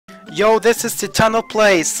Yo, this is Citano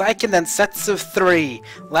plays Seiken Densetsu 3.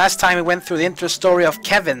 Last time we went through the intro story of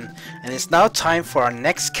Kevin, and it's now time for our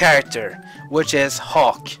next character, which is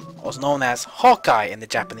Hawk, also known as Hawkeye in the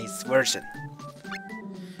Japanese version.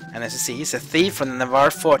 And as you see, he's a thief from the Navarre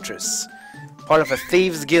fortress, part of a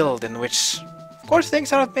thieves guild in which, of course,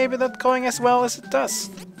 things are maybe not going as well as it does.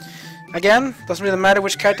 Again, doesn't really matter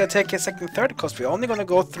which character I take in second and third, because we're only going to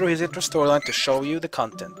go through his intro storyline to show you the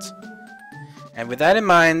content. And with that in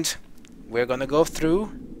mind, we're gonna go through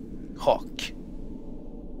Hawk.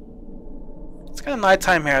 It's kind of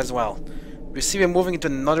nighttime here as well. We see we're moving into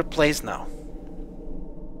another place now.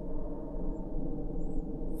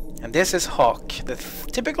 And this is Hawk, the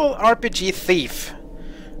typical RPG thief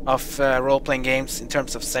of role-playing games in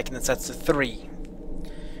terms of Seiken Densetsu 3.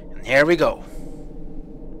 And here we go.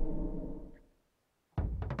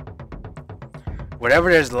 Wherever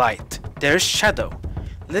there's light, there's shadow.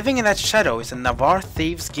 Living in that shadow is the Navarre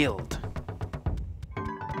Thieves Guild.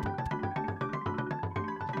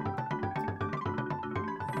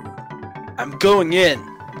 I'm going in.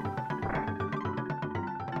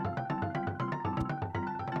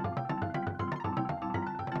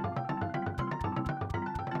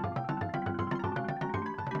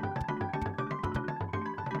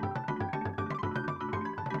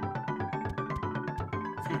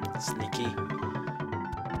 Sneaky.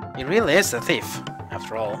 He really is a thief.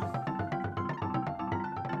 After all.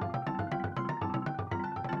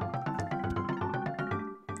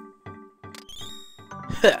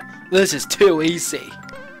 This is too easy.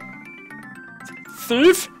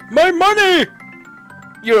 Thief? My money!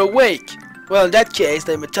 You're awake. Well, in that case,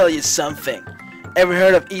 let me tell you something. Ever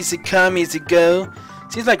heard of easy come, easy go?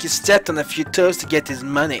 Seems like you stepped on a few toes to get his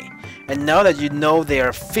money. And now that you know they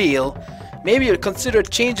are feel, maybe you'll consider a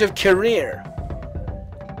change of career.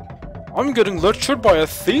 I'm getting lectured by a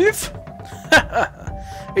thief?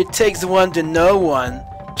 It takes one to know one.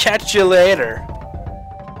 Catch you later.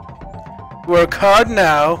 Work hard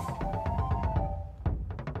now.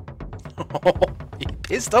 He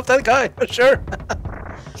pissed off that guy, for sure.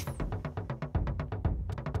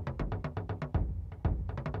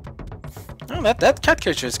 Oh, that cat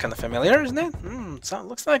creature is kind of familiar, isn't it? So it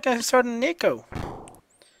looks like a certain Nico.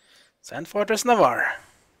 Sand Fortress Navarre.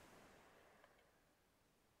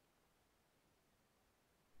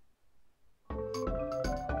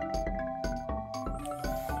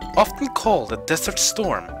 Often called a desert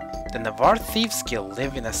storm, the Navarre Thieves Guild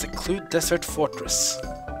live in a secluded desert fortress.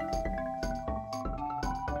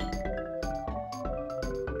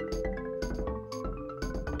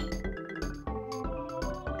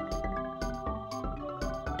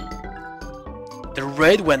 The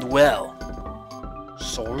raid went well.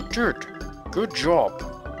 So it did. Good job.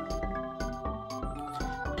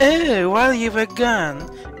 Oh, while you were gone,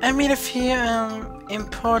 I made a few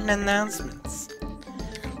important announcements.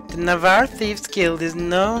 The Navarre Thieves Guild is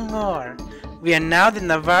no more. We are now the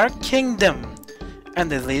Navarre Kingdom,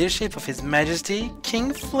 under the leadership of His Majesty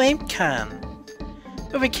King Flamecon.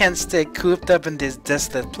 But we can't stay cooped up in this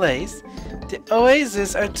desolate place. The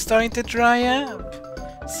oases are starting to dry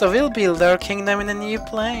up. So we'll build our kingdom in a new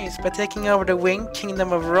place by taking over the winged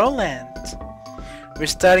kingdom of Roland. We're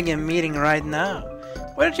starting a meeting right now.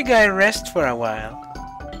 Why don't you guys rest for a while?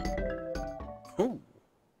 Ooh.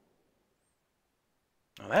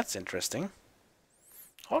 Well, that's interesting.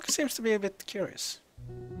 Hawk seems to be a bit curious.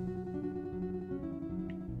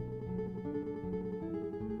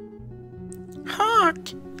 Hawk,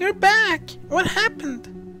 you're back! What happened?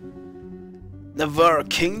 Navarre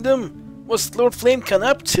Kingdom? What's Lord Flamecon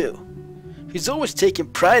up to? He's always taken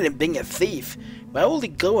pride in being a thief. Why will he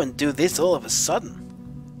go and do this all of a sudden?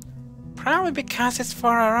 Probably because it's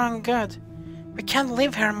for our own good. We can't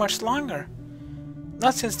live here much longer.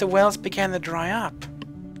 Not since the wells began to dry up.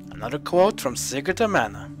 Another quote from Sigurd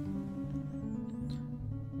Amana.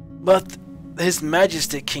 But His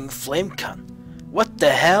Majesty King Flamecon, what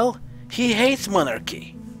the hell? He hates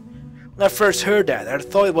monarchy. When I first heard that, I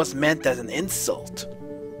thought it was meant as an insult.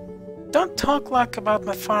 Don't talk about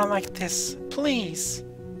my father like this, please.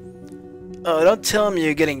 Oh, don't tell me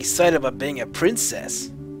you're getting excited about being a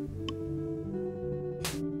princess.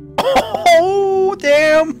 Oh,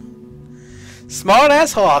 damn! Smart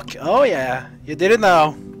ass Hawk. Oh yeah, you didn't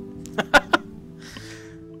know.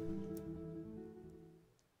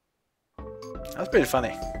 That's pretty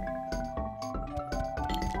funny.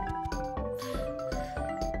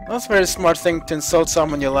 That's a very smart thing to insult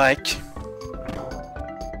someone you like.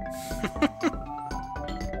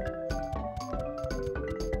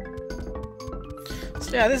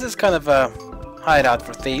 So yeah, this is kind of a hideout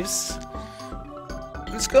for thieves.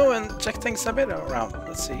 Let's go and check things a bit around.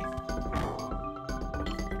 Let's see.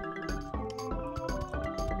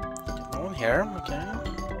 Nothing here, okay.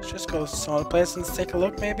 Let's just go to some other place and take a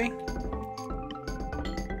look, maybe?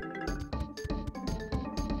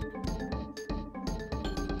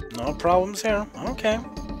 No problems here, okay.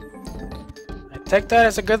 I take that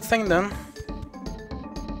as a good thing then.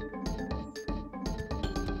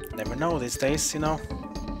 Never know these days, you know.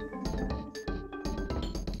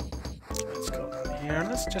 Let's go down here,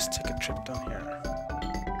 let's just take a trip down here.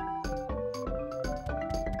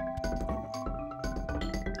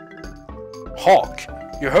 Hawk,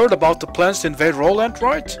 you heard about the plans to invade Roland,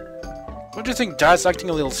 right? Don't you think Dad's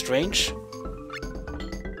acting a little strange?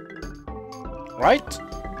 Right?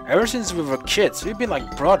 Ever since we were kids, we've been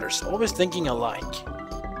like brothers, always thinking alike.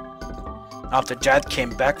 After Dad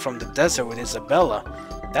came back from the desert with Isabella,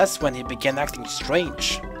 that's when he began acting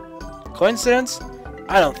strange. Coincidence?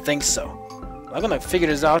 I don't think so. I'm gonna figure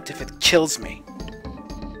this out if it kills me.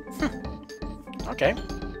 Okay.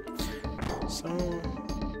 So...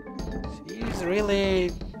 he's really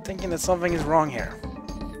thinking that something is wrong here.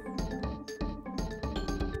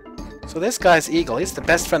 So this guy's Eagle. He's the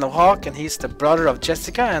best friend of Hawk, and he's the brother of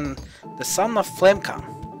Jessica and the son of Flamecom.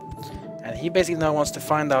 And he basically now wants to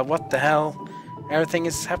find out what the hell everything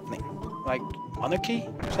is happening. Like, monarchy?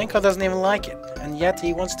 Flamecom doesn't even like it, and yet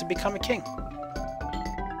he wants to become a king.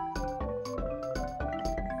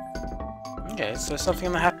 Okay, so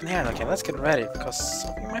something gonna happen here. Okay, let's get ready, because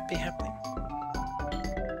something might be happening.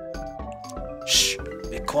 Shh!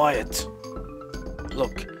 Be quiet!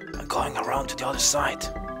 Look, I'm going around to the other side.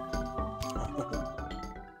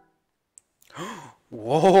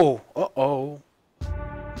 Whoa! Uh-oh!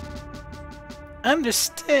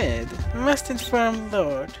 Understood. Must inform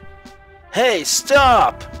Lord. Hey,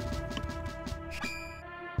 stop!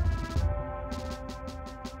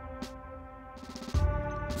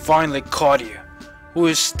 Finally caught you. Who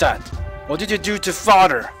is that? What did you do to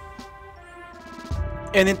father?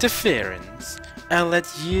 An interference. I'll let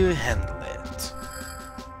you handle it.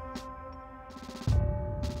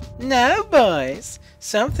 No, boys.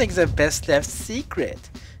 Some things are best left secret.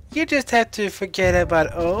 You just have to forget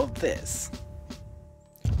about all this.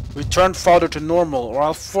 Return father to normal or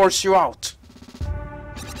I'll force you out.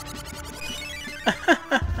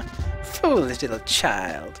 Foolish little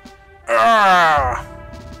child. Arrgh!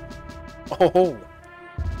 Oh.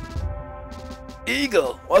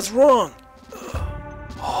 Eagle, what's wrong?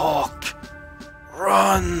 Hawk,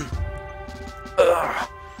 run!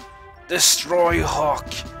 Destroy Hawk.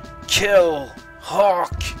 Kill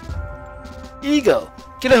Hawk. Eagle,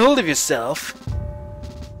 get a hold of yourself.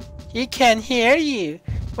 He can't hear you.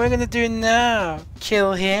 What are we gonna do now?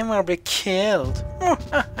 Kill him or be killed?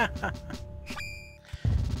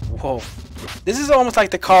 Whoa. This is almost like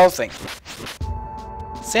the Carl thing.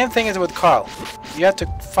 Same thing as with Carl. You have to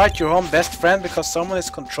fight your own best friend because someone is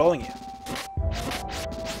controlling you.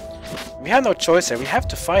 We have no choice here. We have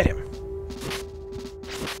to fight him.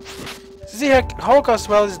 See here, Hawk as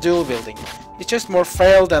well is dual wielding. He's just more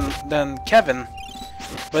frail than Kevin,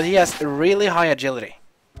 but he has a really high agility.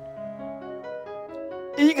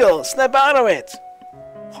 Eagle, snap out of it!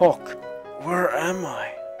 Hawk, where am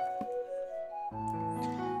I?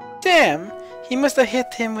 Damn, he must have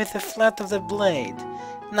hit him with the flat of the blade.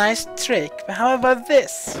 Nice trick, but how about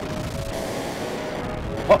this?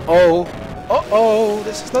 Uh-oh, uh-oh,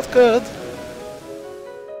 this is not good.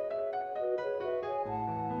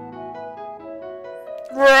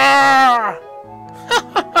 Roar!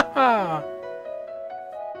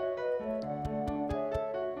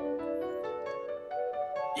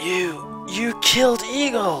 You killed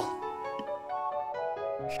Eagle!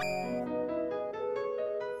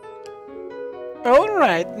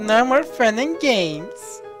 Alright, no more fun and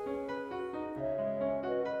games.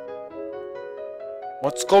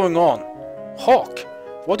 What's going on? Hawk,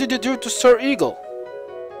 what did you do to Sir Eagle?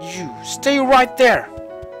 You, stay right there!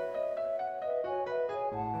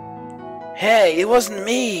 Hey, it wasn't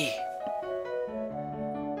me!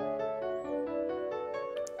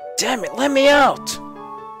 Damn it, let me out!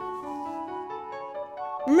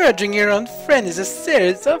 Murdering your own friend is a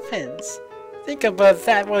serious offense. Think about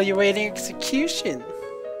that while you're waiting execution.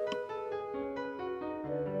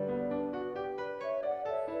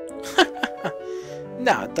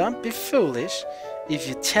 Now, don't be foolish. If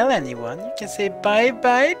you tell anyone, you can say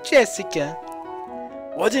bye-bye, Jessica.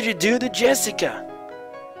 What did you do to Jessica?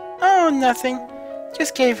 Oh, nothing.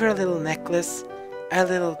 Just gave her a little necklace. A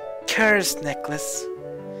little cursed necklace.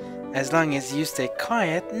 As long as you stay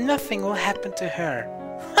quiet, nothing will happen to her.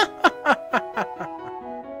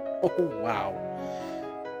 Oh, wow.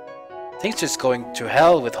 Things just going to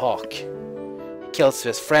hell with Hawk. He kills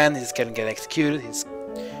his friend, he's gonna get executed,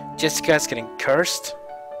 Jessica's getting cursed.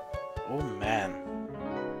 Oh man.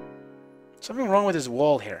 Something wrong with his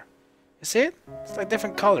wall here. You see it? It's like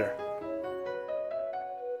different color.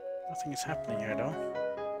 Nothing is happening here though.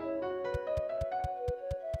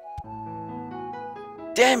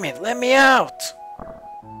 Damn it, let me out!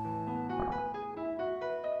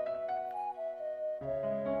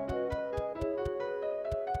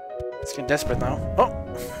 It's getting desperate now. Oh!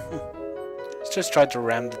 Let's just try to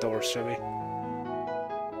ram the doors, shall we?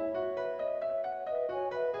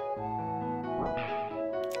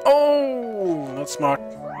 Oh! Not smart.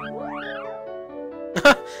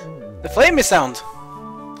 The flamey sound!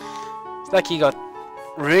 It's like he got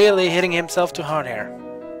really hitting himself too hard here.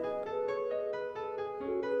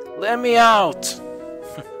 Let me out!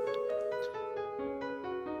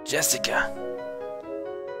 Jessica.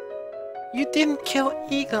 You didn't kill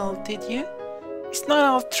Eagle, did you? It's not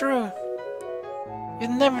all true.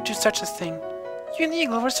 You'd never do such a thing. You and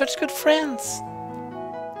Eagle were such good friends.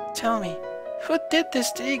 Tell me, who did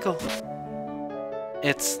this to Eagle?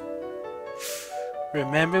 It's...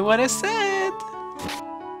 Remember what I said?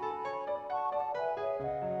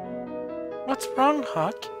 What's wrong,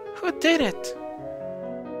 Hawk? Who did it?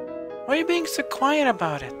 Why are you being so quiet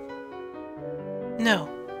about it? No,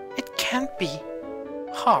 it can't be.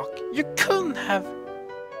 Hawk, you couldn't have...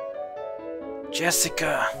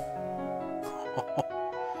 Jessica...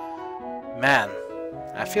 Man,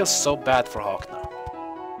 I feel so bad for Hawk now.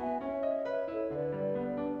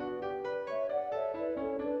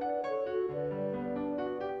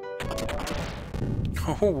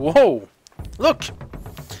 Whoa! Look!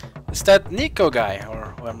 It's that Nico guy,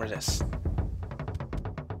 or whoever it is.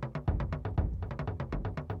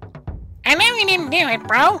 I know you didn't do it,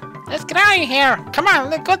 bro. Let's get out of here. Come on,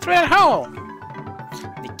 let's go through that hole.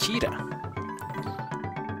 Nikita.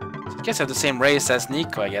 So I guess they have the same race as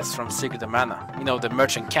Nico, I guess, from Secret of Mana. You know, the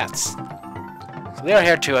merchant cats. So they are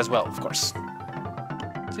here too as well, of course.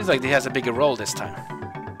 Seems like he has a bigger role this time.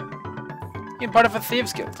 Being part of a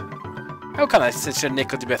thieves guild. How can I consider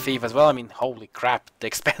Nico to be a thief as well? I mean, holy crap, the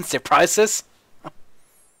expensive prices.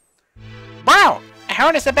 Wow! I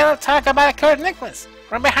heard Isabella talk about a cursed necklace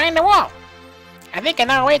from behind the wall. I think I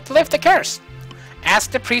know a way to lift the curse.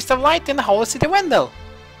 Ask the priest of light in the holy city Wendell.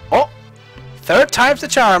 Oh! Third time's the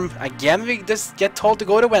charm. Again we just get told to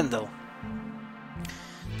go to Wendell.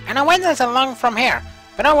 I know Wendell's along from here,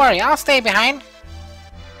 but don't worry, I'll stay behind.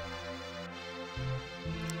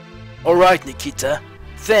 Alright, Nikita.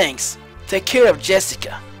 Thanks. Take care of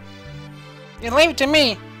Jessica. You leave it to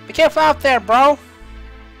me. Be careful out there, bro.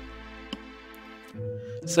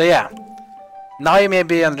 So yeah. Now you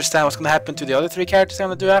maybe understand what's going to happen to the other three characters I'm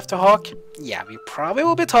going to do after Hawk. Yeah, we probably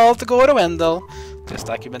will be told to go to Wendell. Just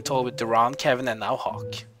like we've been told with Duran, Kevin, and now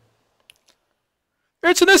Hawk.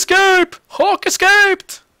 It's an escape! Hawk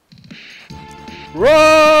escaped!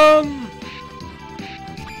 Run!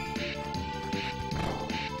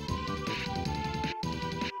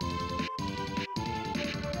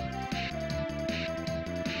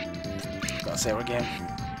 Gonna save our game.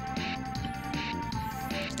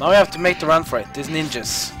 Now we have to make the run for it. These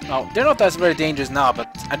ninjas. Now, they're not as very dangerous now, but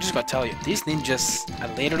I just gotta tell you, these ninjas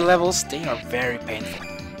at later levels, they are very painful.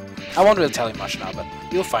 I won't really tell you much now, but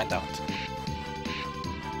you'll find out.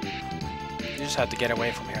 You just have to get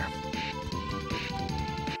away from here.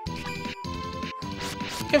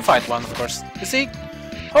 You can fight one, of course. You see,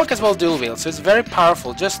 Hawk has well dual wield, so it's very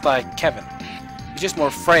powerful, just like Kevin. He's just more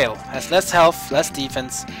frail, has less health, less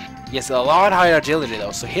defense. He has a lot higher agility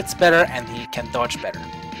though, so hits better and he can dodge better.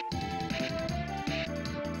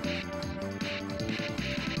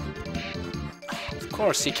 Of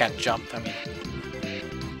course he can't jump, I mean...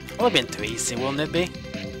 It would have been too easy, wouldn't it be?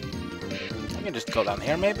 I can just go down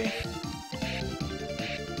here maybe?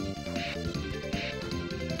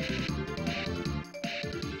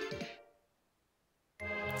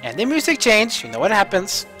 And the music change, you know what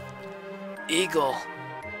happens. Eagle,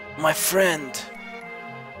 my friend.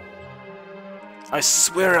 I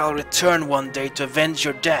swear I'll return one day to avenge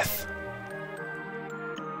your death.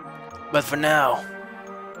 But for now,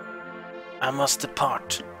 I must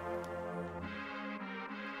depart.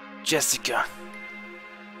 Jessica,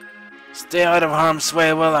 stay out of harm's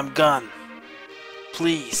way while I'm gone.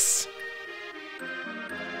 Please.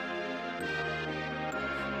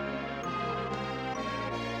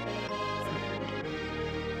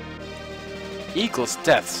 Eagle's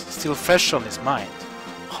death still fresh on his mind.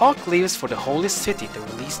 Hawk leaves for the holy city to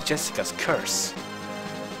release Jessica's curse.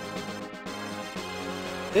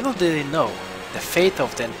 Little did he know, the fate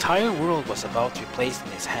of the entire world was about to be placed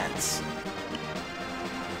in his hands.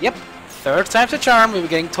 Yep, third time's a charm, we were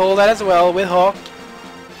getting told that as well with Hawk.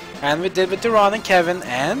 And we did with Duran and Kevin,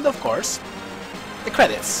 and of course, the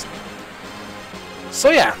credits. So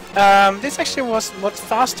yeah, this actually was much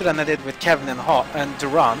faster than I did with Kevin and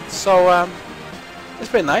Duran, so it's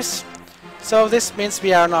pretty nice. So this means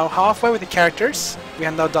we are now halfway with the characters. We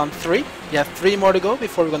have now done 3. We have 3 more to go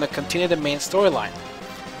before we're going to continue the main storyline.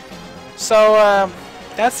 So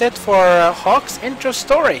that's it for Hawk's intro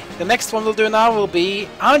story. The next one we'll do now will be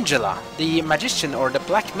Angela, the magician or the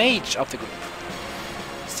black mage of the group.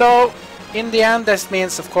 So in the end, this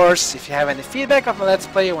means, of course, if you have any feedback of my Let's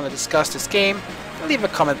Play, you want to discuss this game, leave a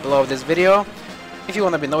comment below this video. If you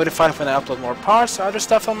want to be notified when I upload more parts or other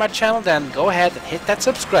stuff on my channel, then go ahead and hit that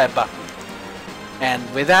subscribe button. And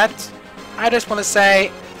with that, I just want to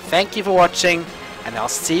say thank you for watching, and I'll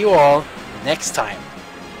see you all next time.